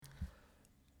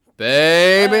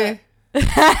Baby.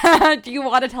 Do you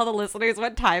want to tell the listeners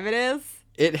what time it is?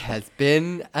 It has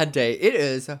been a day. It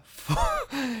is.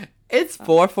 It's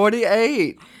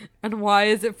 4:48. And why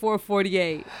is it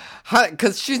 4:48?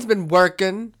 Because she's been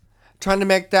working, trying to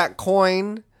make that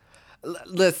coin.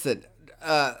 Listen,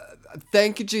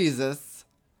 thank you, Jesus.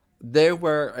 There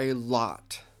were a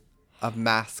lot of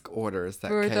mask orders that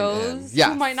For came in. those Yes.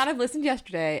 who might not have listened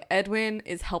yesterday, Edwin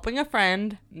is helping a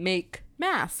friend make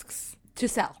masks to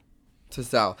sell. To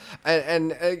sell.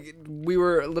 And we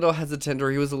were a little hesitant,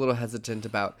 or he was a little hesitant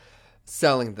about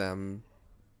selling them,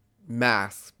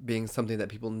 masks being something that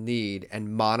people need and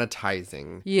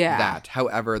monetizing that.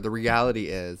 However, the reality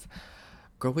is,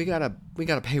 girl, we gotta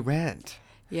pay rent.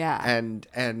 Yeah.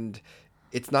 And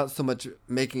it's not so much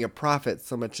making a profit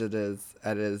so much as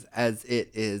it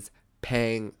is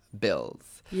paying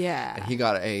bills. Yeah. And he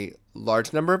got a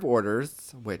large number of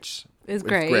orders, which Is was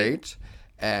great. great.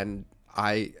 And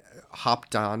I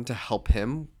hopped on to help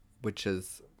him, which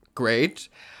is great.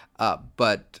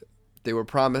 But they were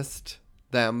promised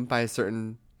them by a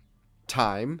certain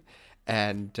time.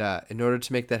 And in order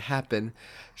to make that happen,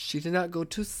 she did not go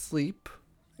to sleep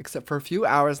except for a few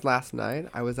hours last night.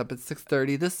 I was up at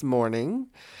 6:30 this morning,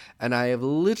 and I have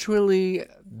literally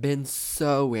been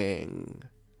sewing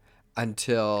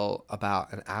until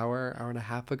about an hour and a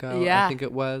half ago, Yeah. I think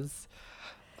it was.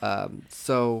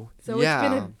 So It's yeah.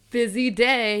 been a busy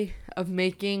day of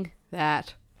making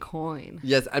that coin.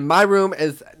 Yes, and my room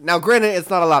is now. Granted, it's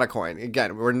not a lot of coin.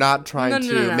 Again, we're not trying No.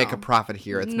 to make a profit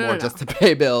here. It's No, more no. just to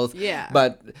pay bills. Yeah.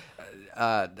 But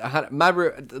my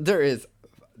room, there is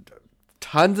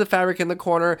tons of fabric in the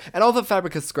corner, and all the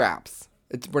fabric is scraps.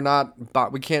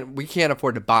 We can't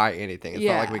afford to buy anything. It's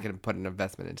not like we can put an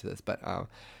investment into this. But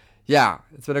yeah,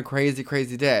 it's been a crazy,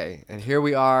 crazy day, and here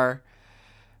we are.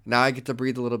 Now I get to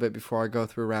breathe a little bit before I go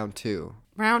through round 2.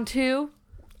 Round 2?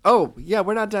 Oh, yeah,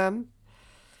 we're not done.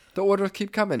 The orders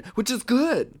keep coming, which is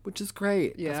good, which is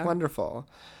great. Yeah. That's wonderful.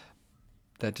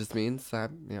 That just means that,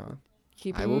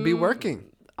 Keep I will be working.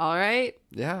 All right.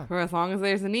 Yeah. For as long as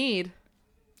there's a need.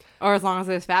 Or as long as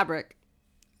there's fabric.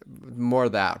 More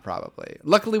of that, probably.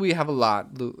 Luckily, we have a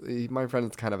lot. My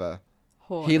friend is kind of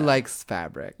he likes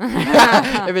fabric.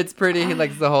 If it's pretty, he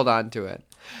likes to hold on to it.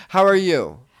 How are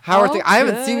you? How are things? I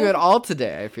haven't seen you at all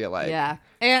today, I feel like. Yeah.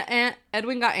 And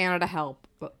Edwin got Anna to help.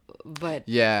 But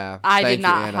yeah, I thank did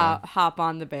you, not Anna. hop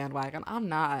on the bandwagon. I'm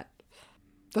not.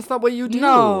 That's not what you do.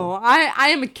 No, I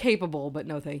am capable, but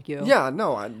no thank you. Yeah,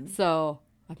 no. So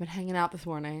I've been hanging out this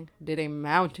morning, did a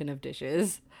mountain of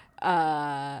dishes,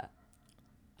 sat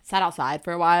outside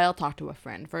for a while, talked to a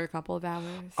friend for a couple of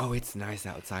hours. Oh, it's nice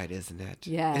outside, isn't it?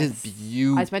 Yes. It is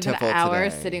beautiful. I spent an hour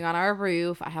today. sitting on our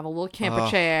roof. I have a little camper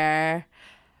chair.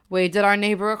 Waved at our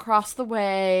neighbor across the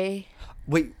way.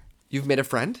 Wait, you've made a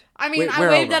friend? I mean, Wait, I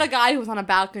waved at a guy who was on a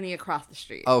balcony across the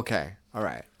street. Okay, all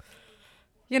right.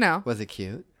 You know. Was it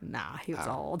cute? Nah, he was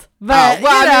old. But,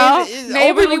 well, you know, I mean,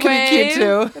 neighborly old people can be wave.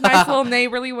 cute too. A nice little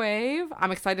neighborly wave.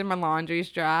 I'm excited my laundry's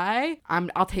dry.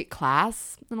 I'll take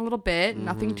class in a little bit.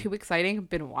 Nothing too exciting. I've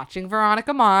been watching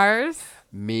Veronica Mars.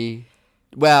 Me?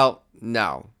 Well,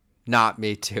 no. Not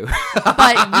me too.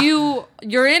 But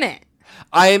you're in it.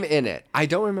 I am in it. I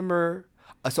don't remember.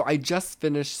 So I just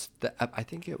finished I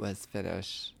think it was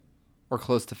finished or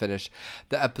close to finish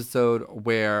the episode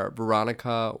where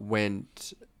Veronica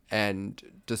went and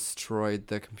destroyed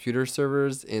the computer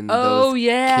servers in those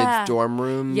kids' dorm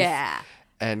rooms. Yeah.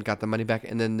 And got the money back.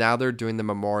 And then now they're doing the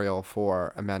memorial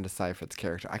for Amanda Seyfried's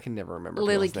character. I can never remember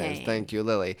Lily people's names. Kane. Thank you,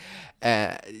 Lily.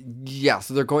 Yeah,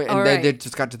 so they're going, and All they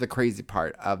just got to the crazy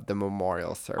part of the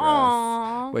memorial service,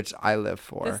 Aww. which I live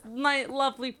for. This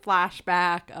lovely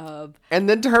flashback of... And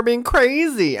then to her being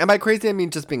crazy. And by crazy, I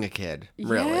mean just being a kid,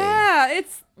 really.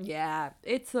 Yeah,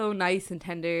 it's so nice and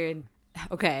tender. And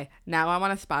okay, now I'm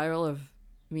on a spiral of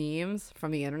memes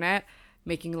from the internet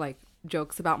making like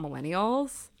jokes about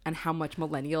millennials and how much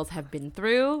millennials have been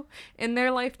through in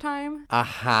their lifetime.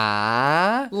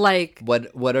 Uh-huh. Like,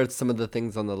 What are some of the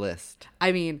things on the list?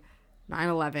 I mean,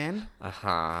 9/11,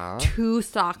 Uh-huh. 2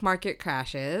 stock market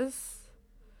crashes,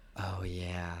 Oh,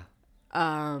 yeah.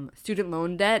 student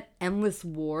loan debt, endless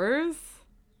wars.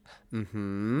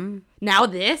 Mm-hmm. Now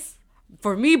this,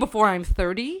 for me before I'm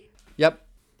 30, Yep.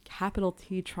 capital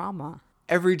T trauma.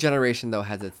 Every generation, though,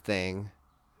 has its thing.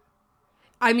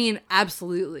 I mean,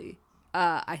 absolutely.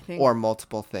 I think... Or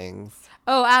multiple things.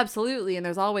 Oh, absolutely. And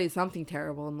there's always something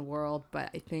terrible in the world. But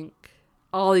I think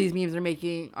all these memes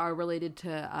are related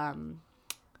to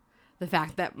the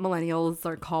fact that millennials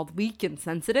are called weak and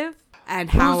sensitive. And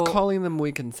how... Who's calling them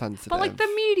weak and sensitive? But like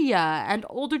the media and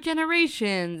older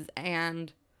generations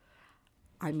and...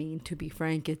 I mean, to be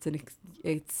frank,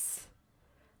 it's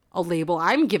a label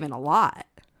I'm given a lot.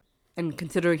 And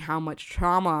considering how much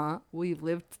trauma we've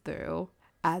lived through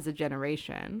as a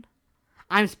generation,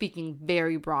 I'm speaking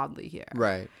very broadly here.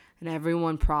 Right. And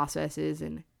everyone processes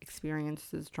and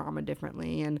experiences trauma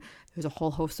differently. And there's a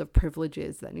whole host of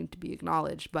privileges that need to be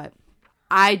acknowledged. But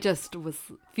I just was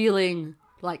feeling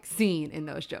like seen in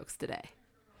those jokes today.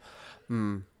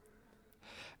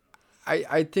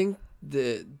 I think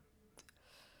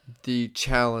the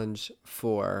challenge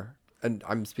for, and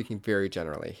I'm speaking very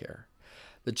generally here,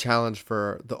 the challenge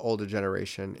for the older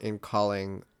generation in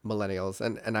calling millennials,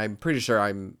 and I'm pretty sure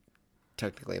I'm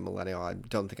technically a millennial. I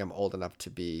don't think I'm old enough to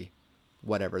be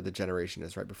whatever the generation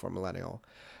is right before millennial,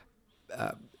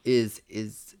 is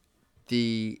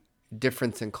the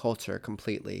difference in culture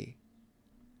completely,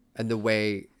 and the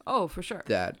way For sure.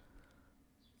 that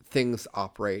things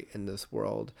operate in this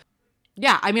world.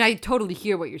 Yeah, I mean, I totally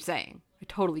hear what you're saying. I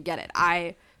totally get it.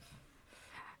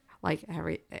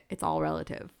 It's all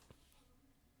relative,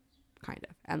 kind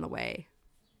of, and the way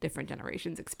different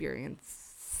generations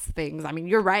experience things. I mean,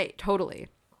 you're right, totally.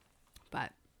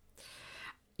 But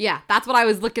yeah, that's what I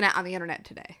was looking at on the internet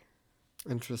today.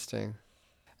 Interesting.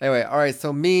 Anyway, all right,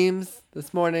 so memes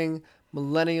this morning,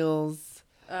 millennials.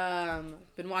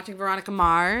 Been watching Veronica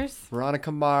Mars.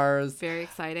 Very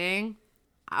exciting.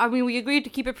 I mean, we agreed to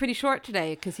keep it pretty short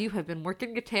today because you have been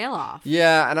working your tail off.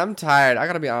 Yeah, and I'm tired. I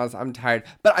gotta be honest, I'm tired.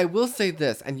 But I will say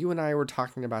this, and you and I were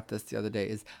talking about this the other day,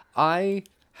 is I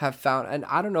have found, and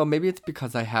I don't know, maybe it's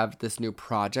because I have this new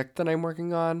project that I'm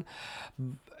working on,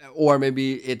 or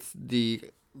maybe it's the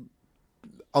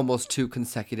almost 2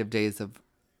 consecutive days of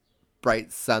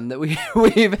bright sun that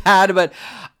we've had, but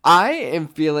I am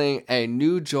feeling a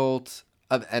new jolt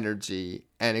of energy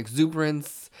and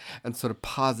exuberance and sort of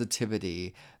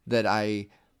positivity that I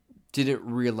didn't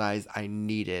realize I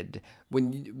needed.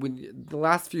 When the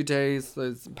last few days,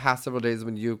 those past several days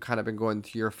when you've kind of been going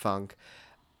through your funk,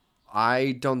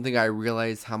 I don't think I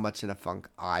realized how much in a funk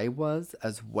I was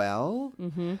as well.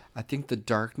 Mm-hmm. I think the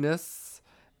darkness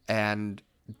and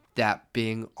that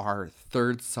being our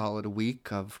 3rd solid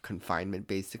week of confinement,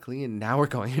 basically, and now we're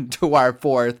going into our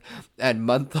 4th and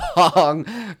month-long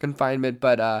confinement.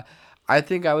 But I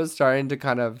think I was starting to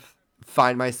kind of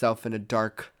find myself in a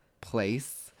dark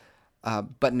place.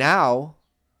 But now,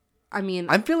 I mean,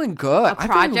 I'm feeling good.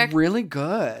 I'm feeling really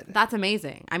good. That's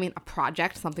amazing. I mean, a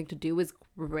project, something to do is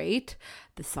great.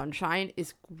 The sunshine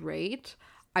is great.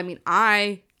 I mean,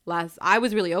 I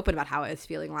was really open about how I was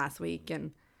feeling last week,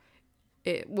 and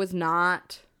it was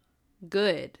not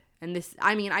good. And this,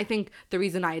 I mean, I think the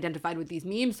reason I identified with these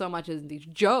memes so much as these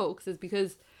jokes is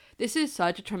because this is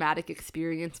such a traumatic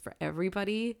experience for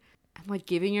everybody. And like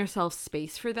giving yourself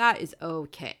space for that is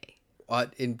okay.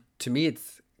 To me,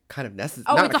 it's kind of necessary.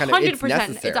 Oh, it's 100%. It's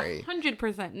necessary. It's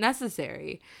 100%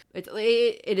 necessary.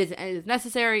 It is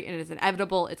necessary, and it is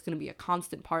inevitable. It's going to be a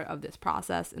constant part of this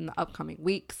process in the upcoming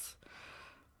weeks,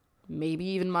 maybe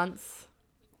even months.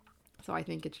 So I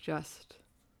think it's just,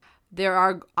 there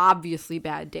are obviously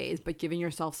bad days, but giving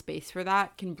yourself space for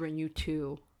that can bring you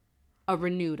to a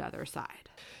renewed other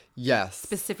side. Yes.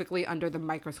 Specifically under the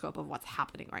microscope of what's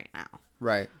happening right now.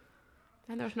 Right.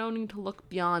 And there's no need to look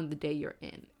beyond the day you're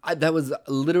in. That was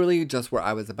literally just where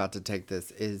I was about to take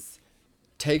this, is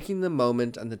taking the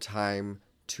moment and the time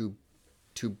to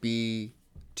be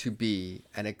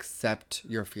and accept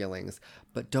your feelings,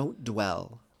 but don't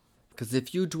dwell. Because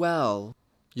if you dwell,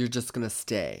 you're just going to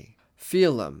stay.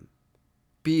 Feel them.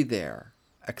 Be there.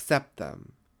 Accept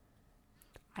them.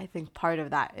 I think part of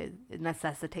that it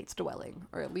necessitates dwelling,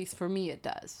 or at least for me it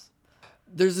does.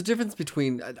 There's a difference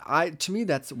between, to me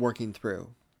that's working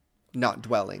through, not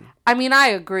dwelling. I mean, I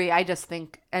agree. I just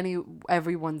think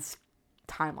everyone's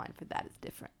timeline for that is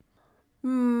different.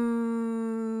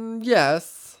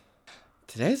 Yes.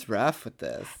 Today's rough with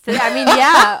this. I mean,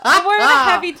 yeah. We're in a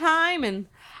heavy time, and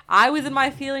I was in my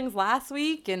feelings last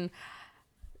week and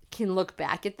can look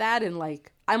back at that, and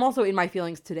like, I'm also in my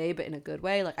feelings today, but in a good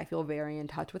way. Like, I feel very in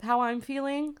touch with how I'm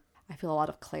feeling. I feel a lot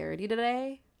of clarity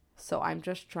today. So I'm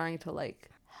just trying to like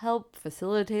help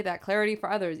facilitate that clarity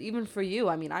for others, even for you.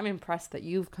 I mean, I'm impressed that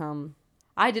you've come.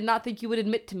 I did not think you would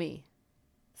admit to me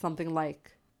something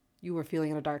like you were feeling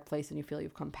in a dark place and you feel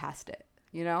you've come past it,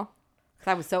 you know?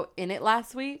 Because I was so in it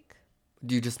last week.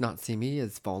 Do you just not see me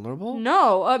as vulnerable?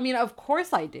 No, I mean, of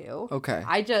course I do. Okay.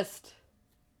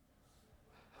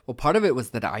 Well, part of it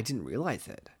was that I didn't realize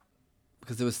it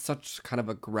because it was such kind of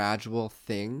a gradual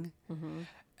thing. Mm-hmm.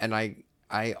 And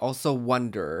I also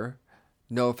wonder,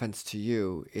 no offense to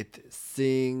you,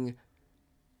 seeing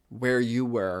where you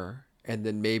were and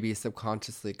then maybe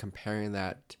subconsciously comparing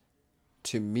that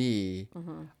to me,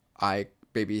 I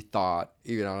maybe thought,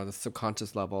 even on a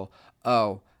subconscious level,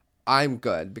 oh, I'm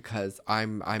good because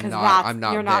I'm not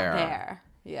you're not there. there.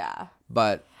 Yeah.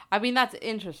 But I mean, that's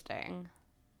interesting.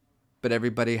 But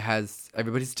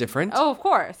everybody's different. Oh, of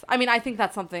course. I mean, I think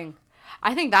that's what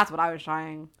I was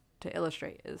trying to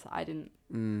illustrate is I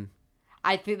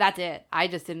think that's it. I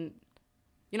just didn't,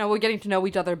 we're getting to know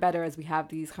each other better as we have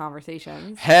these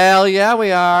conversations. Hell yeah,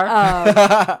 we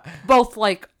are. Both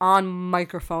like on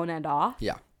microphone and off.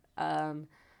 Yeah.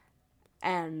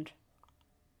 And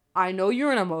I know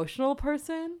you're an emotional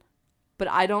person, but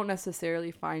I don't necessarily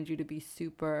find you to be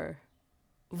super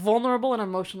vulnerable and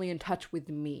emotionally in touch with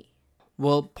me.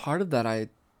 Well, part of that, I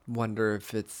wonder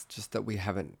if it's just that we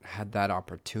haven't had that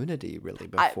opportunity really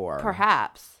before.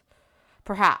 Perhaps.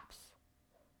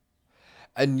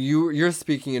 And you're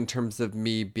speaking in terms of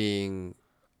me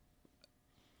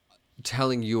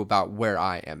telling you about where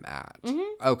I am at.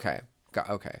 Mm-hmm. Okay.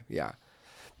 Yeah.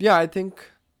 Yeah, I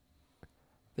think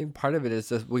part of it is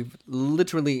just we've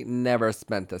literally never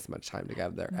spent this much time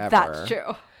together ever. That's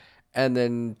true. And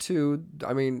then two,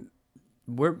 I mean,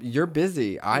 you're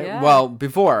busy.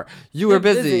 Before you You're were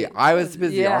busy. busy. I was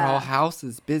busy. Yeah. Our whole house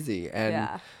is busy,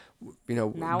 and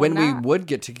Now when we're we not. would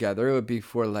get together, it would be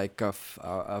for like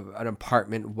an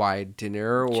apartment-wide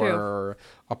dinner or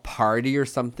a party or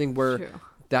something. Where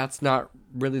that's not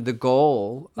really the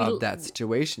goal of that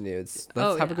situation. Is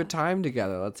let's have a good time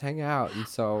together. Let's hang out. And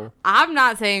so I'm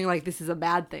not saying like this is a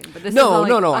bad thing, but this is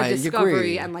I a discovery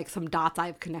agree. and like some dots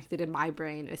I've connected in my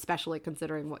brain, especially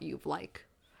considering what you've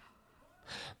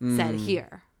said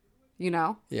here.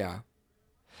 Yeah.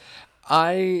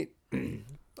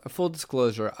 Full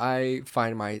disclosure, I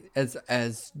find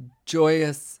as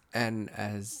joyous and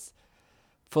as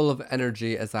full of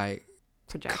energy as I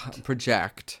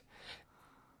project.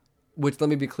 Which, let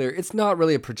me be clear, it's not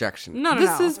really a projection. No.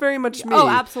 This is very much me. Oh,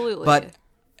 absolutely. But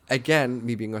again,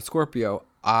 me being a Scorpio,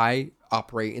 I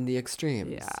operate in the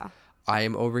extremes. Yeah. I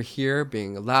am over here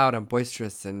being loud and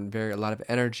boisterous and a lot of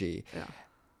energy. Yeah.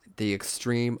 The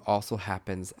extreme also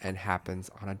happens on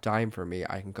a dime for me.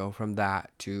 I can go from that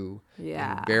to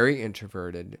being very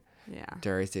introverted,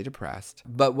 dare I say depressed.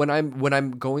 But when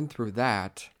I'm going through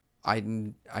that, I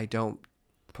don't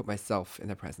put myself in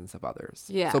the presence of others.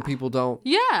 Yeah. So people don't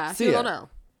see people it. don't know.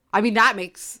 I mean, that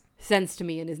makes sense to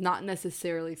me and is not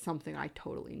necessarily something I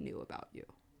totally knew about you.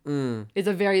 It's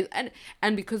a very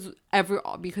and because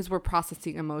we're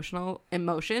processing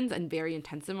emotions and very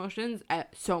intense emotions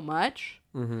so much,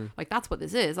 like that's what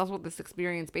this is. That's what this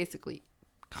experience basically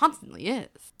constantly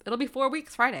is. It'll be 4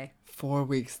 weeks Friday. 4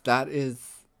 weeks. That is.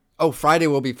 Oh, Friday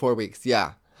will be 4 weeks.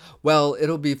 Yeah. Well,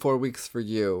 it'll be 4 weeks for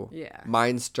you. Yeah.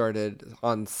 Mine started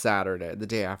on Saturday, the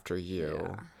day after you.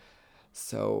 Yeah.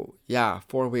 So,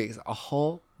 4 weeks, a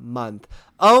whole month.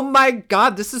 Oh my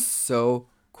God, this is so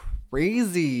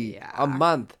crazy. Yeah. A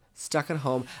month stuck at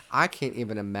home. I can't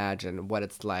even imagine what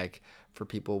it's like for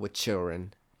people with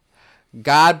children.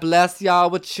 God bless y'all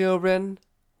with children,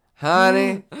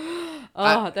 honey.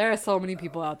 There are so many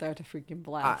people out there to freaking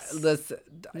bless. Listen,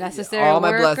 necessary all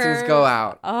my workers. blessings go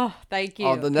out. Oh, thank you.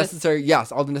 All the necessary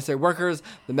workers,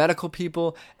 the medical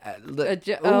people.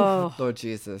 Lord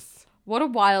Jesus. What a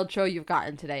wild show you've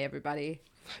gotten today, everybody.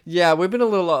 Yeah, we've been a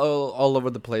little all over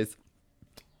the place.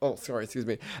 Oh, sorry, excuse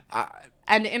me.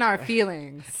 And in our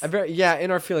feelings.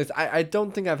 In our feelings. I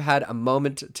don't think I've had a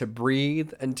moment to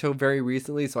breathe until very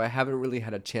recently, so I haven't really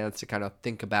had a chance to kind of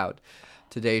think about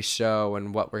today's show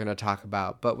and what we're going to talk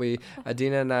about. But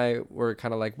Adina and I were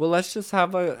kind of like, well, let's just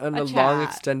have a long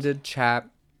extended chat,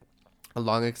 a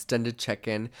long extended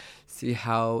check-in, see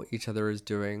how each other is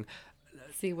doing.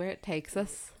 See where it takes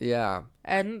us. Yeah.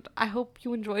 And I hope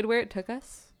you enjoyed where it took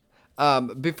us.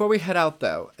 Before we head out,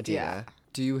 though, Adina,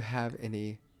 do you have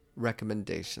any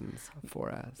recommendations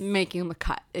for us? Making the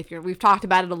cut. We've talked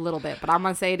about it a little bit, but I'm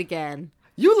going to say it again.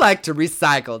 You like to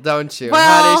recycle, don't you,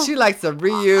 well, honey? She likes to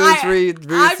reuse,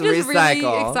 recycle. I'm just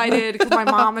really excited because my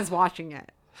mom is watching it.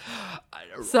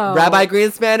 So Rabbi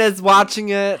Greenspan is watching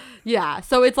it. Yeah,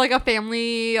 so it's like a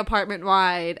family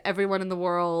apartment-wide, everyone in the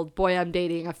world, boy, I'm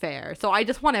dating affair. So I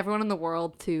just want everyone in the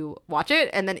world to watch it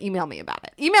and then email me about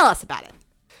it. Email us about it.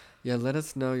 Yeah, let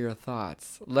us know your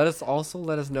thoughts. Let us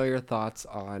know your thoughts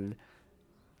on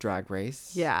Drag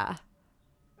Race. Yeah.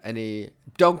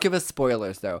 Don't give us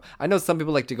spoilers though. I know some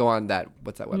people like to go on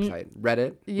what's that website?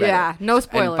 Reddit? Yeah, no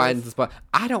spoilers. And find the spoil.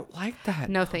 I don't like that.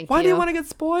 No, thank you. Why do you want to get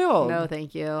spoiled? No,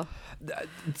 thank you. The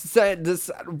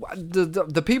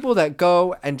people that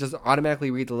go and just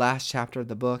automatically read the last chapter of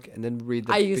the book and then read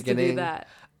the beginning. I used to do that.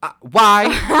 Why?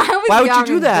 Why would you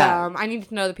do that? Dumb. I need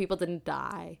to know that people didn't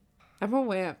die. I'm a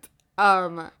wimp.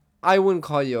 I wouldn't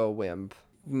call you a wimp.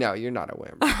 No, you're not a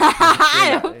wimp.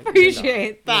 I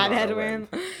appreciate that, not a Edwin.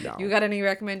 wimp. No. You got any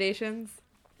recommendations?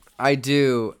 I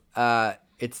do.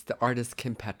 It's the artist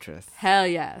Kim Petras. Hell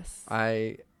yes.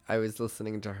 I was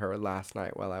listening to her last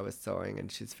night while I was sewing,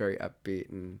 and she's very upbeat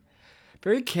and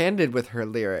very candid with her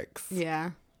lyrics.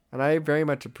 Yeah. And I very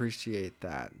much appreciate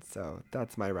that. So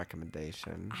that's my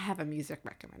recommendation. I have a music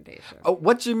recommendation. Oh,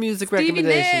 what's your music Stevie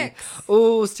recommendation? Nicks.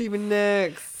 Oh, Stevie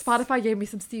Nicks. Spotify gave me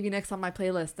some Stevie Nicks on my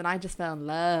playlist, and I just fell in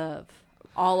love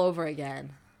all over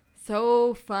again.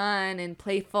 So fun and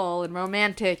playful and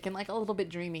romantic and like a little bit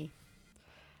dreamy.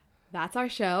 That's our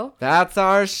show. That's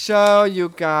our show, you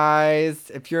guys.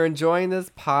 If you're enjoying this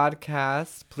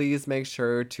podcast, please make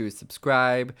sure to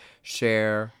subscribe,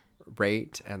 share,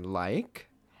 rate, and like.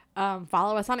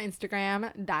 Follow us on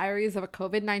Instagram, Diaries of a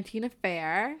COVID-19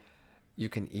 Affair. You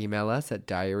can email us at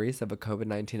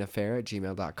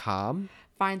diariesofacovid19affair@gmail.com.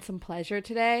 Find some pleasure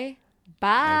today.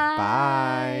 Bye.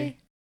 Bye.